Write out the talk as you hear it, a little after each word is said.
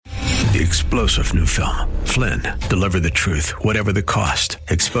The explosive new film, Flynn, deliver the truth, whatever the cost,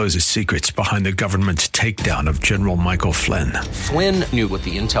 exposes secrets behind the government's takedown of General Michael Flynn. Flynn knew what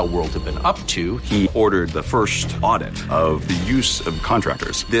the intel world had been up to. He ordered the first audit of the use of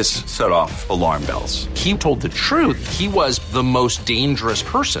contractors. This set off alarm bells. He told the truth. He was the most dangerous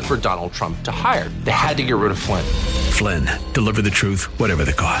person for Donald Trump to hire. They had to get rid of Flynn. Flynn, deliver the truth, whatever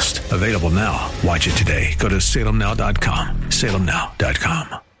the cost. Available now. Watch it today. Go to salemnow.com.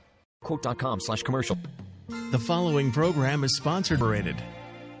 salemnow.com. Quote.com/commercial. The following program is sponsored.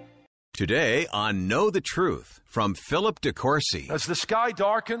 Today on Know the Truth from Philip DeCourcy. As the sky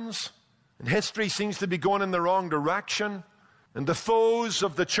darkens and history seems to be going in the wrong direction, and the foes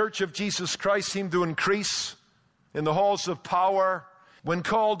of the Church of Jesus Christ seem to increase in the halls of power, when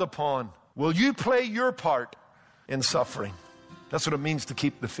called upon, will you play your part in suffering? That's what it means to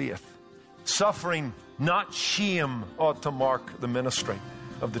keep the faith. Suffering, not shame, ought to mark the ministry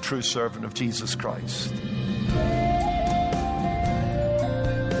of the true servant of Jesus Christ.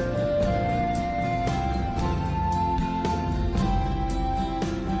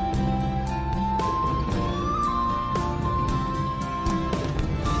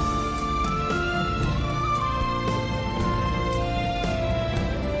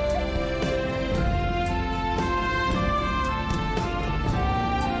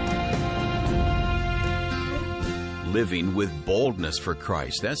 Living with boldness for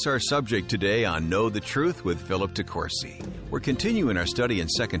Christ. That's our subject today on Know the Truth with Philip DeCourcy. We're continuing our study in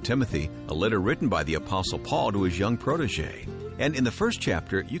 2 Timothy, a letter written by the Apostle Paul to his young protege. And in the first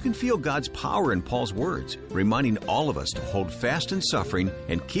chapter, you can feel God's power in Paul's words, reminding all of us to hold fast in suffering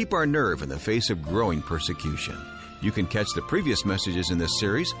and keep our nerve in the face of growing persecution. You can catch the previous messages in this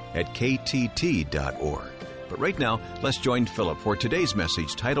series at ktt.org. But right now, let's join Philip for today's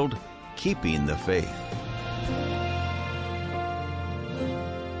message titled, Keeping the Faith.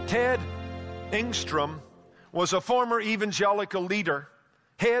 Ted Engstrom was a former evangelical leader,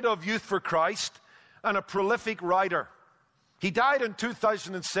 head of Youth for Christ, and a prolific writer. He died in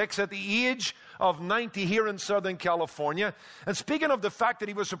 2006 at the age of 90 here in Southern California. And speaking of the fact that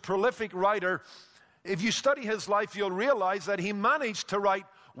he was a prolific writer, if you study his life, you'll realize that he managed to write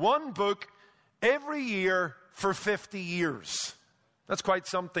one book every year for 50 years. That's quite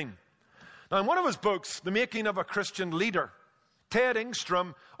something. Now, in one of his books, The Making of a Christian Leader, Ted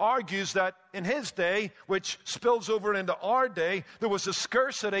Engstrom argues that in his day, which spills over into our day, there was a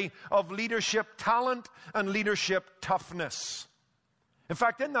scarcity of leadership talent and leadership toughness. In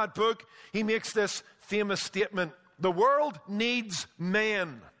fact, in that book, he makes this famous statement: the world needs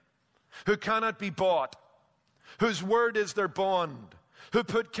men who cannot be bought, whose word is their bond, who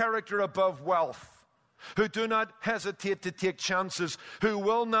put character above wealth, who do not hesitate to take chances, who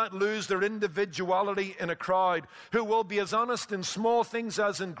will not lose their individuality in a crowd, who will be as honest in small things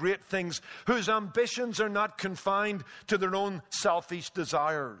as in great things, whose ambitions are not confined to their own selfish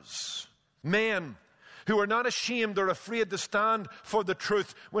desires. Men who are not ashamed or afraid to stand for the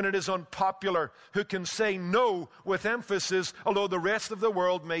truth when it is unpopular, who can say no with emphasis, although the rest of the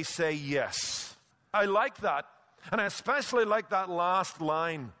world may say yes. I like that, and I especially like that last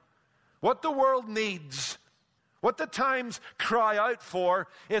line. What the world needs, what the times cry out for,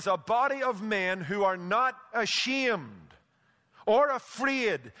 is a body of men who are not ashamed or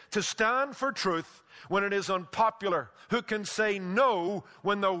afraid to stand for truth when it is unpopular, who can say no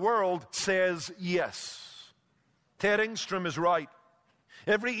when the world says yes. Ted Engstrom is right.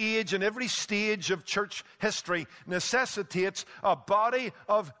 Every age and every stage of church history necessitates a body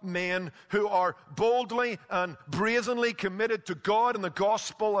of men who are boldly and brazenly committed to God and the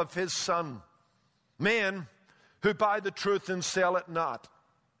gospel of His Son. Men who buy the truth and sell it not.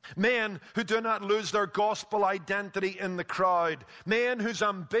 Men who do not lose their gospel identity in the crowd. Men whose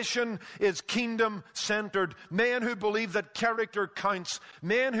ambition is kingdom-centered. Men who believe that character counts.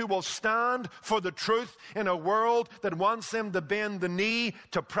 Men who will stand for the truth in a world that wants them to bend the knee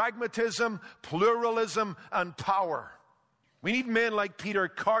to pragmatism, pluralism, and power. We need men like Peter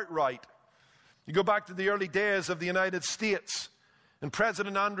Cartwright. You go back to the early days of the United States, and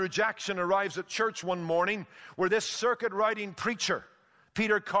President Andrew Jackson arrives at church one morning where this circuit-riding preacher,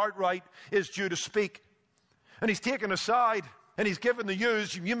 Peter Cartwright, is due to speak. And he's taken aside and he's given the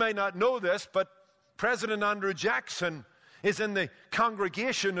news. You may not know this, but President Andrew Jackson is in the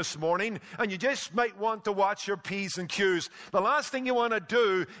congregation this morning, and you just might want to watch your P's and Q's. The last thing you want to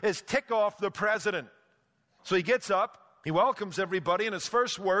do is tick off the president. So he gets up, he welcomes everybody, and his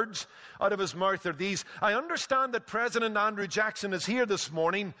first words out of his mouth are these: I understand that President Andrew Jackson is here this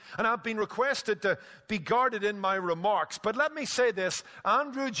morning, and I've been requested to be guarded in my remarks. But let me say this: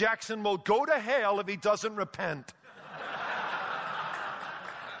 Andrew Jackson will go to hell if he doesn't repent.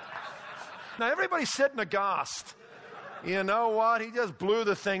 Now, everybody's sitting aghast. You know what? He just blew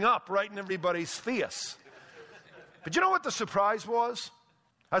the thing up right in everybody's face. But you know what the surprise was?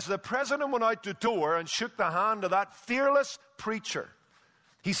 As the president went out the door and shook the hand of that fearless preacher,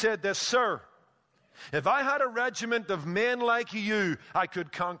 he said this, "Sir, if I had a regiment of men like you, I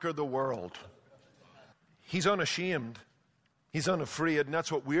could conquer the world." He's unashamed. He's unafraid, and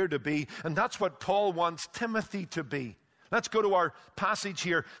that's what we're to be, and that's what Paul wants Timothy to be. Let's go to our passage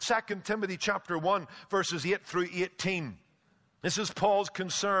here, 2 Timothy chapter 1, verses 8 through 18. This is Paul's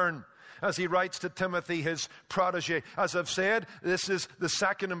concern as he writes to Timothy, his protege. As I've said, this is the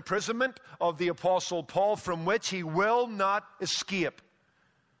second imprisonment of the Apostle Paul, from which he will not escape.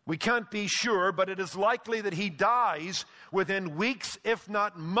 We can't be sure, but it is likely that he dies within weeks, if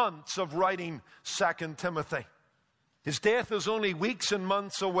not months, of writing 2 Timothy. His death is only weeks and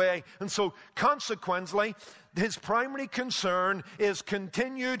months away, and so consequently, his primary concern is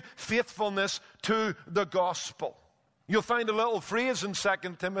continued faithfulness to the gospel. You'll find a little phrase in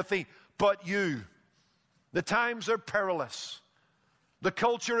 2 Timothy, "but you." The times are perilous. The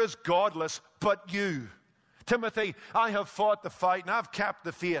culture is godless, but you. Timothy, I have fought the fight and I've kept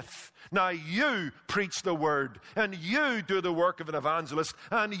the faith. Now you preach the word, and you do the work of an evangelist,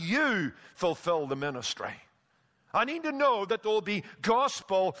 and you fulfill the ministry. I need to know that there will be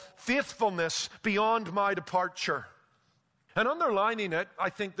gospel faithfulness beyond my departure. And underlining it, I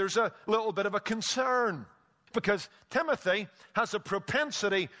think there's a little bit of a concern, because Timothy has a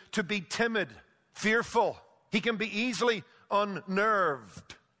propensity to be timid, fearful. He can be easily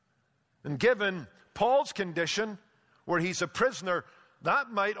unnerved. And given Paul's condition, where he's a prisoner,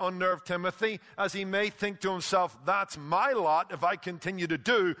 that might unnerve Timothy, as he may think to himself, that's my lot if I continue to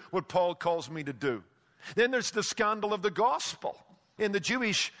do what Paul calls me to do. Then there's the scandal of the gospel. In the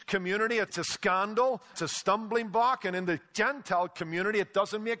Jewish community, it's a scandal, it's a stumbling block, and in the Gentile community, it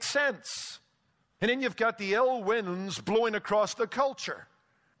doesn't make sense. And then you've got the ill winds blowing across the culture,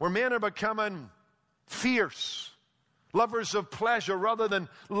 where men are becoming fierce, lovers of pleasure rather than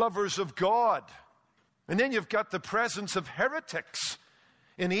lovers of God. And then you've got the presence of heretics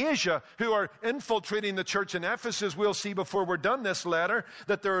in Asia who are infiltrating the church in Ephesus. We'll see before we're done this letter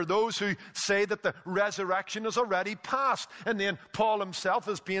that there are those who say that the resurrection is already past. And then Paul himself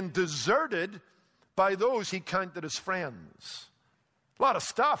is being deserted by those he counted as friends. A lot of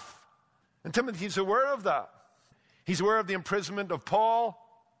stuff. And Timothy's aware of that. He's aware of the imprisonment of Paul.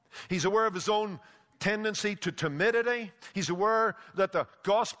 He's aware of his own tendency to timidity. He's aware that the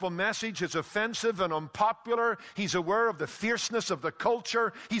gospel message is offensive and unpopular. He's aware of the fierceness of the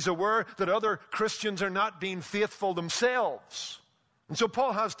culture. He's aware that other Christians are not being faithful themselves. And so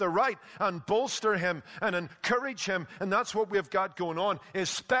Paul has to write and bolster him and encourage him, and that's what we've got going on,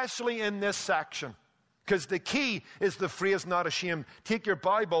 especially in this section. Because the key is the phrase, "not ashamed." Take your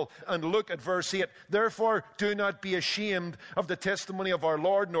Bible and look at verse 8. "Therefore, do not be ashamed of the testimony of our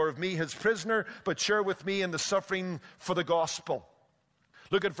Lord, nor of me, his prisoner, but share with me in the suffering for the gospel."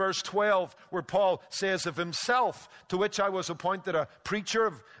 Look at verse 12, where Paul says of himself, "To which I was appointed a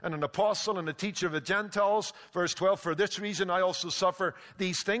preacher and an apostle and a teacher of the Gentiles." Verse 12, "For this reason I also suffer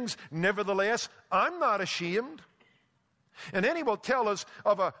these things. Nevertheless, I'm not ashamed." And then he will tell us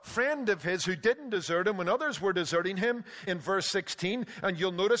of a friend of his who didn't desert him when others were deserting him in verse 16. And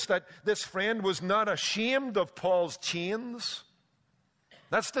you'll notice that this friend was not ashamed of Paul's chains.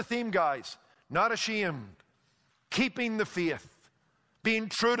 That's the theme, guys. Not ashamed. Keeping the faith. Being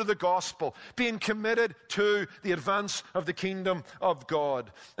true to the gospel. Being committed to the advance of the kingdom of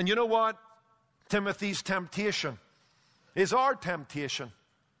God. And you know what? Timothy's temptation is our temptation.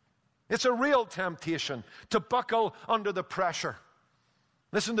 It's a real temptation to buckle under the pressure.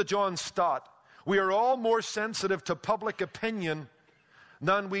 Listen to John Stott. "We are all more sensitive to public opinion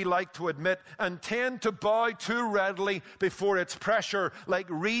than we like to admit, and tend to bow too readily before its pressure, like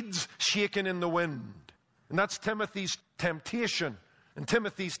reeds shaken in the wind." And that's Timothy's temptation and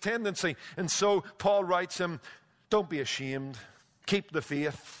Timothy's tendency. And so Paul writes him, don't be ashamed. Keep the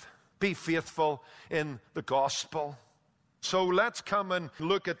faith. Be faithful in the gospel. So let's come and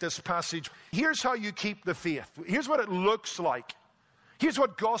look at this passage. Here's how you keep the faith. Here's what it looks like. Here's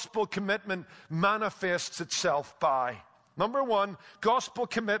what gospel commitment manifests itself by. Number one, gospel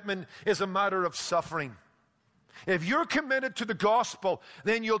commitment is a matter of suffering. If you're committed to the gospel,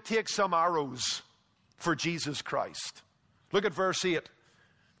 then you'll take some arrows for Jesus Christ. Look at verse 8.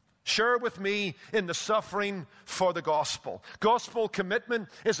 Share with me in the suffering for the gospel. Gospel commitment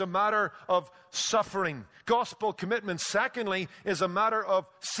is a matter of suffering. Gospel commitment, secondly, is a matter of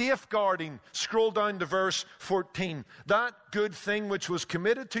safeguarding. Scroll down to verse 14. That good thing which was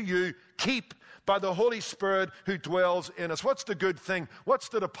committed to you, keep by the Holy Spirit who dwells in us. What's the good thing? What's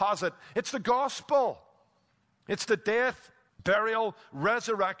the deposit? It's the gospel. It's the death, burial,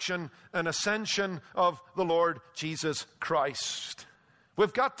 resurrection, and ascension of the Lord Jesus Christ.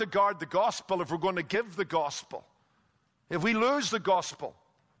 We've got to guard the gospel if we're going to give the gospel. If we lose the gospel,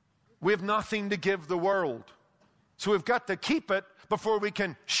 we have nothing to give the world. So we've got to keep it before we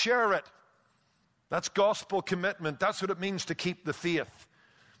can share it. That's gospel commitment. That's what it means to keep the faith.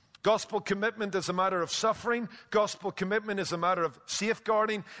 Gospel commitment is a matter of suffering. Gospel commitment is a matter of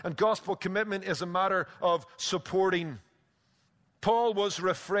safeguarding. And gospel commitment is a matter of supporting. Paul was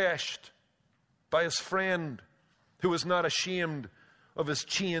refreshed by his friend who was not ashamed of his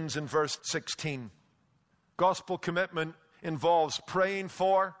chains in verse 16. Gospel commitment involves praying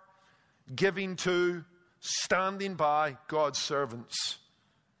for, giving to, standing by God's servants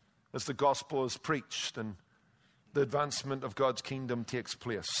as the gospel is preached and the advancement of God's kingdom takes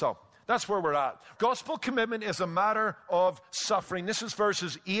place. So, that's where we're at. Gospel commitment is a matter of suffering. This is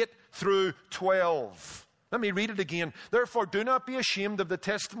verses 8 through 12. Let me read it again. Therefore, do not be ashamed of the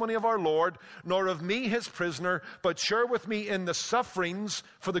testimony of our Lord, nor of me, his prisoner, but share with me in the sufferings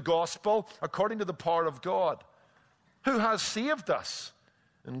for the gospel according to the power of God, who has saved us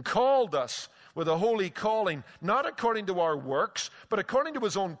and called us with a holy calling, not according to our works, but according to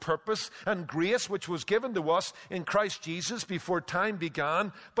his own purpose and grace, which was given to us in Christ Jesus before time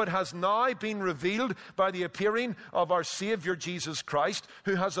began, but has now been revealed by the appearing of our Savior Jesus Christ,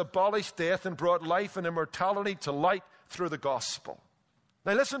 who has abolished death and brought life and immortality to light through the gospel.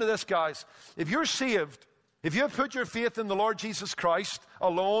 Now listen to this, guys. If you're saved, if you have put your faith in the Lord Jesus Christ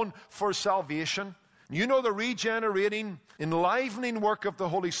alone for salvation, you know the regenerating, enlivening work of the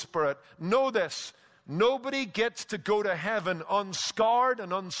Holy Spirit. Know this, nobody gets to go to heaven unscarred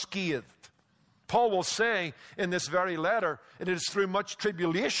and unscathed. Paul will say in this very letter, it is through much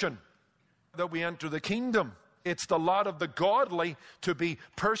tribulation that we enter the kingdom. It's the lot of the godly to be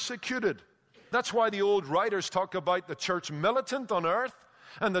persecuted. That's why the old writers talk about the church militant on earth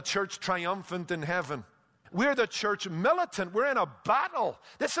and the church triumphant in heaven. We're the church militant. We're in a battle.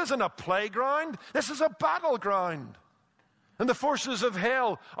 This isn't a playground. This is a battleground. And the forces of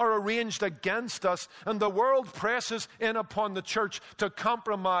hell are arranged against us, and the world presses in upon the church to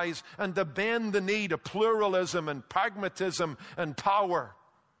compromise and to bend the knee to pluralism and pragmatism and power.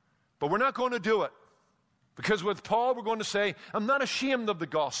 But we're not going to do it. Because with Paul, we're going to say, I'm not ashamed of the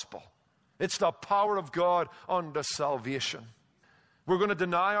gospel. It's the power of God unto salvation. We're going to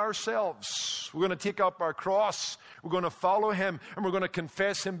deny ourselves. We're going to take up our cross. We're going to follow him, and we're going to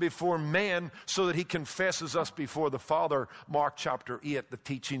confess him before men so that he confesses us before the Father. Mark chapter 8, the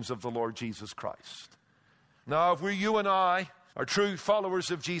teachings of the Lord Jesus Christ. Now, if you and I are true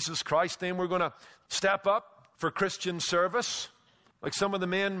followers of Jesus Christ, then we're going to step up for Christian service. Like some of the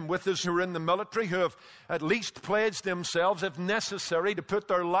men with us who are in the military who have at least pledged themselves, if necessary, to put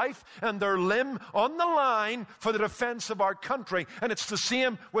their life and their limb on the line for the defense of our country. And it's the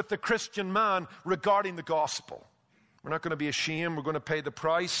same with the Christian man regarding the gospel. We're not going to be ashamed. We're going to pay the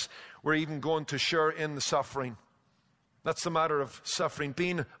price. We're even going to share in the suffering. That's the matter of suffering.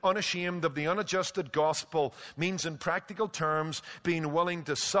 Being unashamed of the unadjusted gospel means, in practical terms, being willing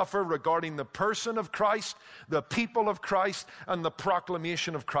to suffer regarding the person of Christ, the people of Christ, and the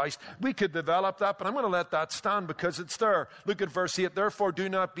proclamation of Christ. We could develop that, but I'm going to let that stand because it's there. Look at verse 8. Therefore, do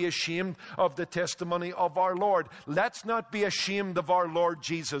not be ashamed of the testimony of our Lord. Let's not be ashamed of our Lord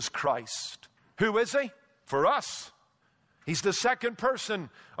Jesus Christ. Who is he? For us, he's the second person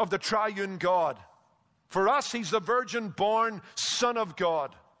of the triune God. For us, he's the virgin-born Son of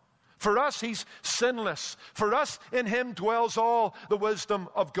God. For us, he's sinless. For us, in him dwells all the wisdom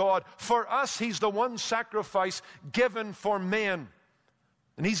of God. For us, he's the one sacrifice given for men.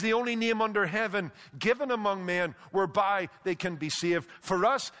 And he's the only name under heaven given among men whereby they can be saved. For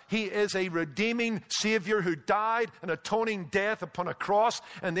us, he is a redeeming Savior who died an atoning death upon a cross,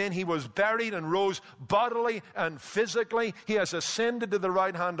 and then he was buried and rose bodily and physically. He has ascended to the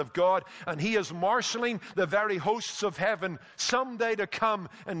right hand of God, and he is marshalling the very hosts of heaven someday to come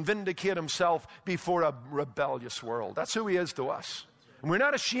and vindicate himself before a rebellious world. That's who he is to us. And we're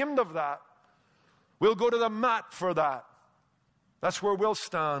not ashamed of that. We'll go to the mat for that. That's where we'll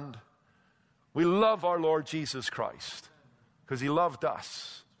stand. We love our Lord Jesus Christ because he loved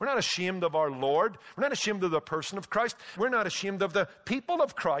us. We're not ashamed of our Lord. We're not ashamed of the person of Christ. We're not ashamed of the people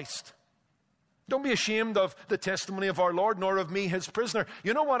of Christ. Don't be ashamed of the testimony of our Lord, nor of me, his prisoner.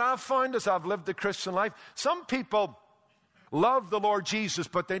 You know what I've found as I've lived the Christian life? Some people love the Lord Jesus,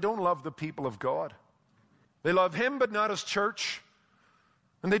 but they don't love the people of God. They love him, but not his church.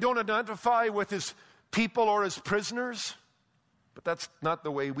 And they don't identify with his people or his prisoners. But that's not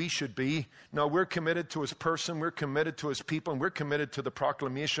the way we should be. No, we're committed to his person, we're committed to his people, and we're committed to the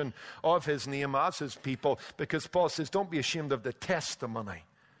proclamation of his name as his people, because Paul says, don't be ashamed of the testimony.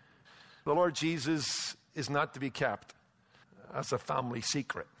 The Lord Jesus is not to be kept as a family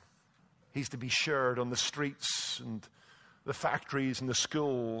secret. He's to be shared on the streets and the factories and the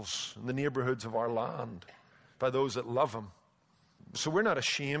schools and the neighborhoods of our land by those that love him. So we're not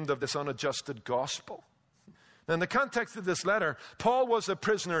ashamed of this unadjusted gospel. Now, in the context of this letter, Paul was a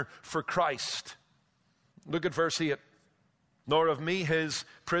prisoner for Christ. Look at verse 8. Nor of me his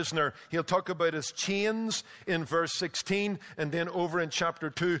prisoner. He'll talk about his chains in verse 16, and then over in chapter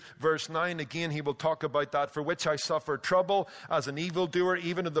 2, verse 9, again he will talk about that. For which I suffer trouble as an evildoer,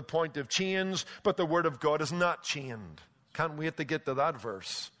 even to the point of chains, but the word of God is not chained. Can't wait to get to that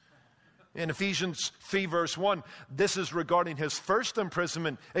verse. In Ephesians 3, verse 1, this is regarding his first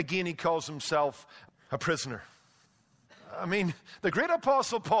imprisonment. Again, he calls himself a prisoner. I mean, the great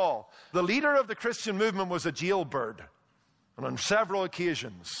apostle Paul, the leader of the Christian movement, was a jailbird. And on several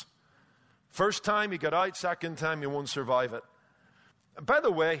occasions. First time he got out, second time he won't survive it. By the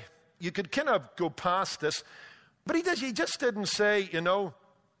way, you could kind of go past this, but he just didn't say,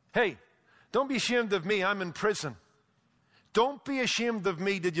 hey, don't be ashamed of me, I'm in prison. Don't be ashamed of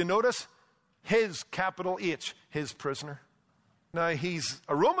me. Did you notice? His, capital H, his prisoner. Now, he's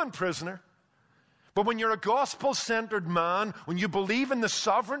a Roman prisoner. But when you're a gospel-centered man, when you believe in the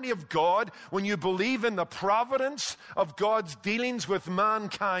sovereignty of God, when you believe in the providence of God's dealings with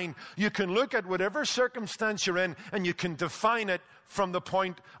mankind, you can look at whatever circumstance you're in and you can define it from the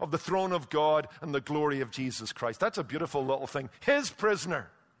point of the throne of God and the glory of Jesus Christ. That's a beautiful little thing. His prisoner.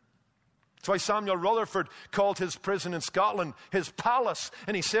 That's why Samuel Rutherford called his prison in Scotland his palace.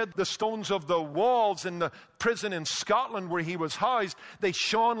 And he said the stones of the walls in the prison in Scotland where he was housed, they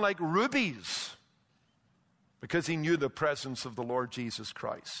shone like rubies, because he knew the presence of the Lord Jesus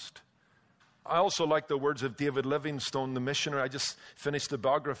Christ. I also like the words of David Livingstone, the missionary. I just finished the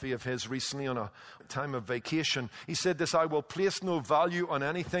biography of his recently on a time of vacation. He said this: I will place no value on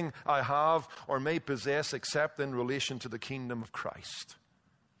anything I have or may possess except in relation to the kingdom of Christ.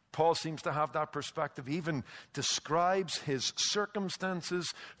 Paul seems to have that perspective. He even describes his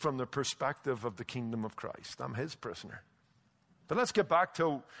circumstances from the perspective of the kingdom of Christ. I'm his prisoner. But let's get back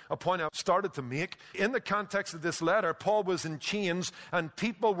to a point I started to make. In the context of this letter, Paul was in chains and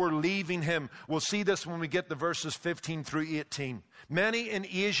people were leaving him. We'll see this when we get to verses 15 through 18. Many in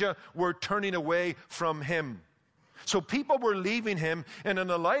Asia were turning away from him. So people were leaving him, and in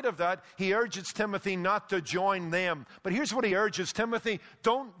the light of that, he urges Timothy not to join them. But here's what he urges Timothy: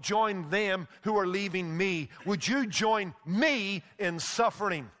 don't join them who are leaving me. Would you join me in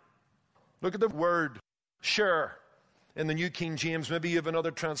suffering? Look at the word share. In the New King James, maybe you have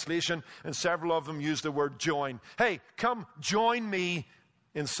another translation, and several of them use the word join. Hey, come join me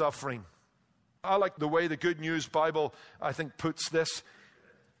in suffering. I like the way the Good News Bible, I think, puts this.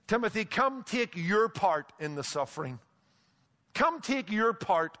 Timothy, come take your part in the suffering. Come take your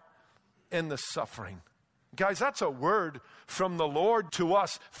part in the suffering. Guys, that's a word from the Lord to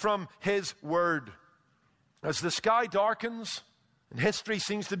us, from his word. As the sky darkens, and history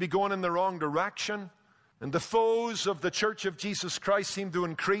seems to be going in the wrong direction, and the foes of the Church of Jesus Christ seem to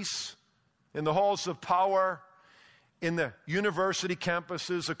increase in the halls of power, in the university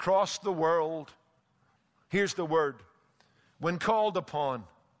campuses across the world. Here's the word: when called upon,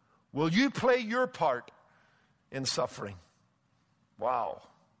 will you play your part in suffering? Wow.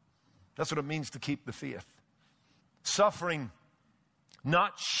 That's what it means to keep the faith. Suffering,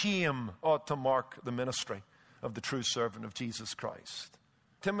 not shame, ought to mark the ministry of the true servant of Jesus Christ.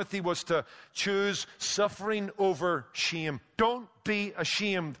 Timothy was to choose suffering over shame. Don't be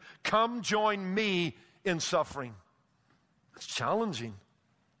ashamed. Come join me in suffering. It's challenging.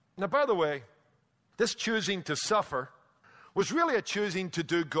 Now, by the way, this choosing to suffer was really a choosing to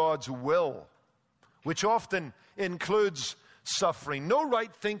do God's will, which often includes suffering. No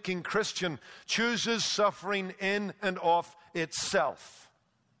right-thinking Christian chooses suffering in and of itself.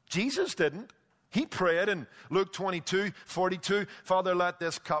 Jesus didn't. He prayed in Luke 22:42, Father, let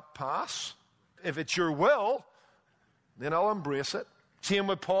this cup pass. If it's your will, then I'll embrace it. Same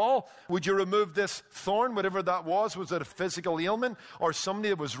with Paul. Would you remove this thorn, whatever that was? Was it a physical ailment or somebody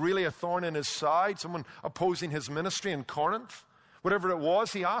that was really a thorn in his side, someone opposing his ministry in Corinth? Whatever it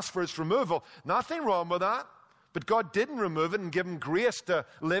was, he asked for its removal. Nothing wrong with that. But God didn't remove it and give him grace to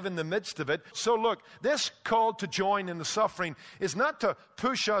live in the midst of it. So look, this call to join in the suffering is not to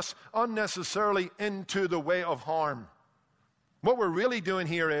push us unnecessarily into the way of harm. What we're really doing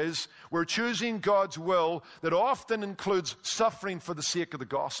here is we're choosing God's will that often includes suffering for the sake of the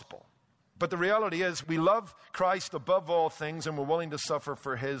gospel. But the reality is we love Christ above all things and we're willing to suffer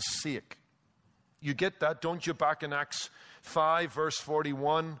for his sake. You get that, don't you? Back in Acts 5, verse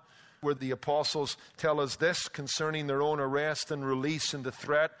 41, where the apostles tell us this concerning their own arrest and release and the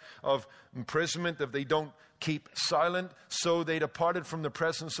threat of imprisonment if they don't keep silent. So they departed from the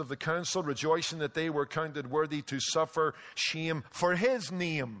presence of the council, rejoicing that they were counted worthy to suffer shame for his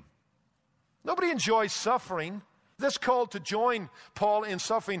name. Nobody enjoys suffering. This call to join Paul in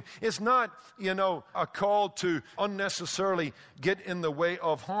suffering is not, a call to unnecessarily get in the way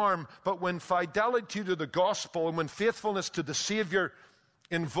of harm. But when fidelity to the gospel and when faithfulness to the Savior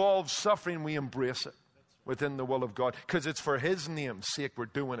involves suffering, we embrace it within the will of God. Because it's for his name's sake we're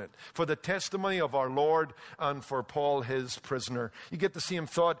doing it. For the testimony of our Lord and for Paul, his prisoner. You get the same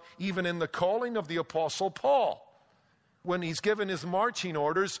thought even in the calling of the Apostle Paul. When he's given his marching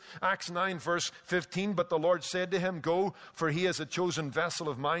orders, Acts 9 verse 15, but the Lord said to him, go, for he is a chosen vessel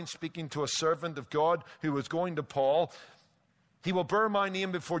of mine, speaking to a servant of God who was going to Paul. He will bear my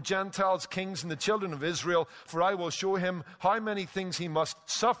name before Gentiles, kings, and the children of Israel, for I will show him how many things he must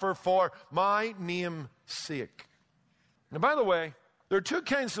suffer for my name's sake. Now, by the way, there are two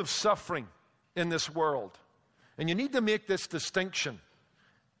kinds of suffering in this world. And you need to make this distinction.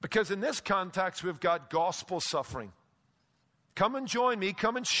 Because in this context, we've got gospel suffering. Come and join me,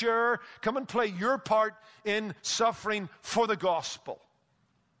 come and share, come and play your part in suffering for the gospel.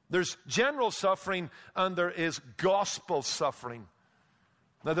 There's general suffering and there is gospel suffering.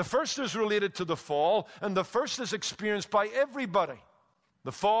 Now the first is related to the fall, and the first is experienced by everybody.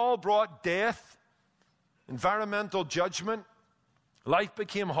 The fall brought death, environmental judgment. Life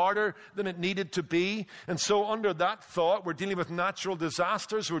became harder than it needed to be. And so under that thought, we're dealing with natural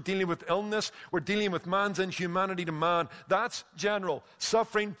disasters, we're dealing with illness, we're dealing with man's inhumanity to man. That's general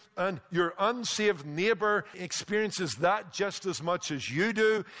suffering, and your unsaved neighbor experiences that just as much as you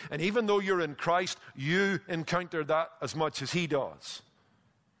do. And even though you're in Christ, you encounter that as much as he does.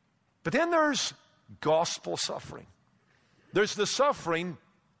 But then there's gospel suffering. There's the suffering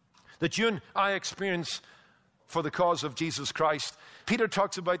that you and I experience for the cause of Jesus Christ. Peter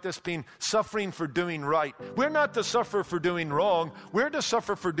talks about this being suffering for doing right. We're not to suffer for doing wrong. We're to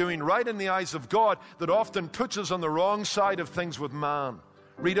suffer for doing right in the eyes of God that often puts us on the wrong side of things with man.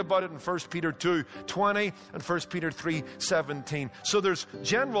 Read about it in 1 Peter 2:20 and 1 Peter 3:17. So there's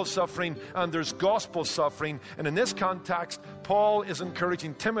general suffering and there's gospel suffering. And in this context, Paul is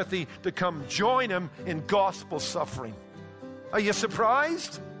encouraging Timothy to come join him in gospel suffering. Are you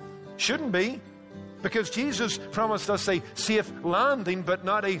surprised? Shouldn't be. Because Jesus promised us a safe landing, but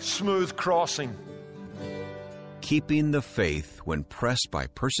not a smooth crossing. Keeping the faith when pressed by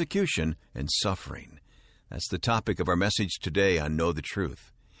persecution and suffering. That's the topic of our message today on Know the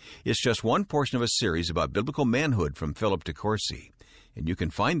Truth. It's just one portion of a series about biblical manhood from Philip DeCourcy. And you can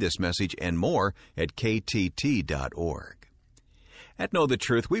find this message and more at ktt.org. At Know the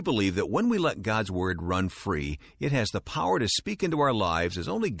Truth, we believe that when we let God's Word run free, it has the power to speak into our lives as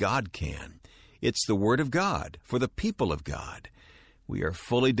only God can. It's the Word of God for the people of God. We are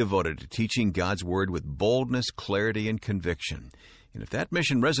fully devoted to teaching God's Word with boldness, clarity, and conviction. And if that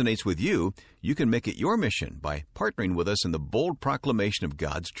mission resonates with you, you can make it your mission by partnering with us in the bold proclamation of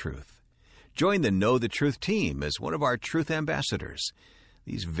God's truth. Join the Know the Truth team as one of our Truth Ambassadors.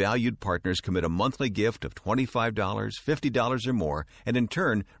 These valued partners commit a monthly gift of $25, $50 or more, and in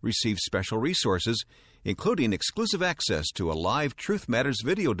turn receive special resources, including exclusive access to a live Truth Matters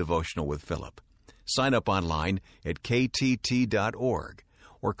video devotional with Philip. Sign up online at ktt.org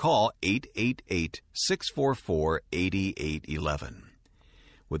or call 888-644-8811.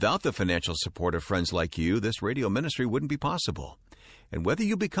 Without the financial support of friends like you, this radio ministry wouldn't be possible. And whether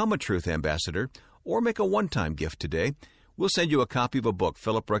you become a Truth Ambassador or make a one-time gift today, we'll send you a copy of a book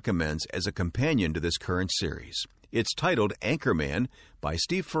Philip recommends as a companion to this current series. It's titled Anchorman by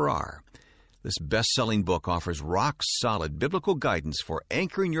Steve Farrar. This best-selling book offers rock-solid biblical guidance for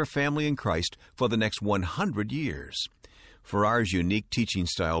anchoring your family in Christ for the next 100 years. Farrar's unique teaching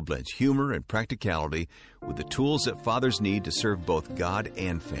style blends humor and practicality with the tools that fathers need to serve both God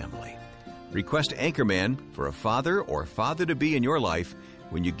and family. Request Anchorman for a father or father-to-be in your life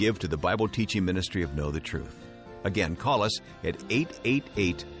when you give to the Bible teaching ministry of Know the Truth. Again, call us at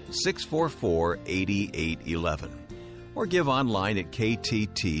 888-644-8811 or give online at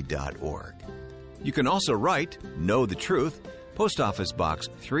ktt.org. You can also write Know the Truth, Post Office Box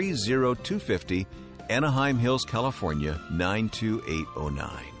 30250, Anaheim Hills, California,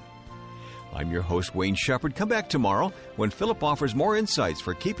 92809. I'm your host, Wayne Shepherd. Come back tomorrow when Philip offers more insights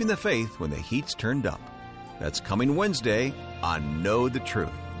for keeping the faith when the heat's turned up. That's coming Wednesday on Know the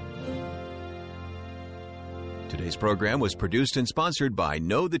Truth. Today's program was produced and sponsored by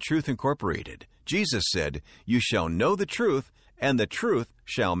Know the Truth Incorporated. Jesus said, "You shall know the truth, and the truth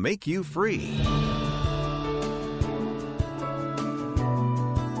shall make you free."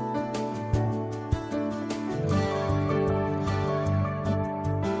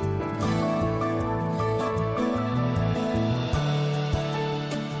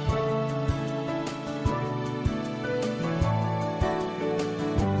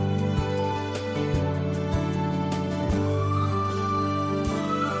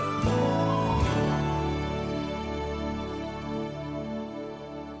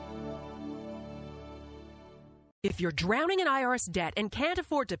 If you're drowning in IRS debt and can't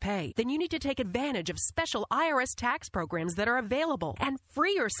afford to pay, then you need to take advantage of special IRS tax programs that are available and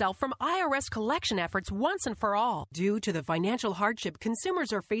free yourself from IRS collection efforts once and for all. Due to the financial hardship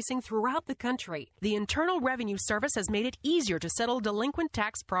consumers are facing throughout the country, the Internal Revenue Service has made it easier to settle delinquent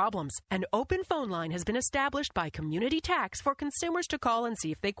tax problems. An open phone line has been established by Community Tax for consumers to call and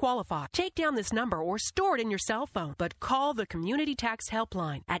see if they qualify. Take down this number or store it in your cell phone, but call the Community Tax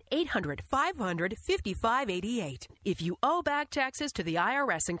Helpline at 800-500-5588. If you owe back taxes to the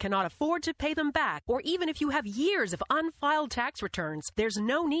IRS and cannot afford to pay them back, or even if you have years of unfiled tax returns, there's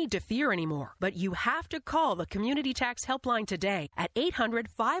no need to fear anymore. But you have to call the Community Tax Helpline today at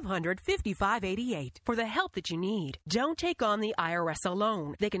 800-500-5588 for the help that you need. Don't take on the IRS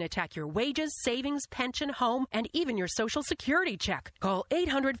alone. They can attack your wages, savings, pension, home, and even your Social Security check. Call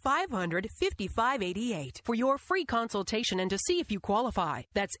 800-500-5588 for your free consultation and to see if you qualify.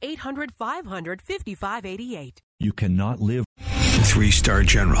 That's 800-500-5588. You cannot live. 3-star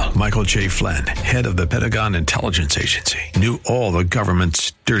General Michael J. Flynn, head of the Pentagon Intelligence Agency, knew all the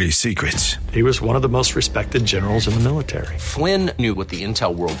government's dirty secrets. He was one of the most respected generals in the military. Flynn knew what the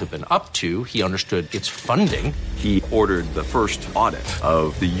intel world had been up to. He understood its funding. He ordered the first audit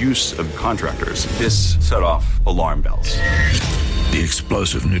of the use of contractors. This set off alarm bells. The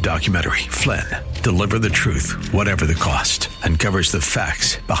explosive new documentary, Flynn, Deliver the Truth, Whatever the Cost, uncovers the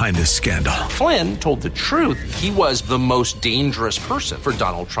facts behind this scandal. Flynn told the truth. He was the most dangerous person for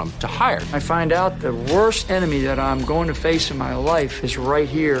Donald Trump to hire. I find out the worst enemy that I'm going to face in my life is right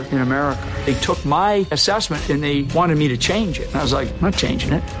here in America. They took my assessment and they wanted me to change it. And I was like, I'm not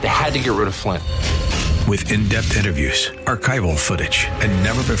changing it. They had to get rid of Flynn. With in-depth interviews, archival footage, and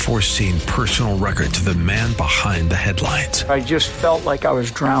never-before-seen personal records of the man behind the headlines. I just felt like I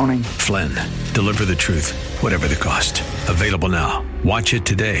was drowning. Flynn, Deliver the Truth, Whatever the Cost. Available now. Watch it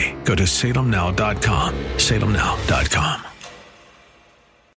today. Go to salemnow.com. salemnow.com.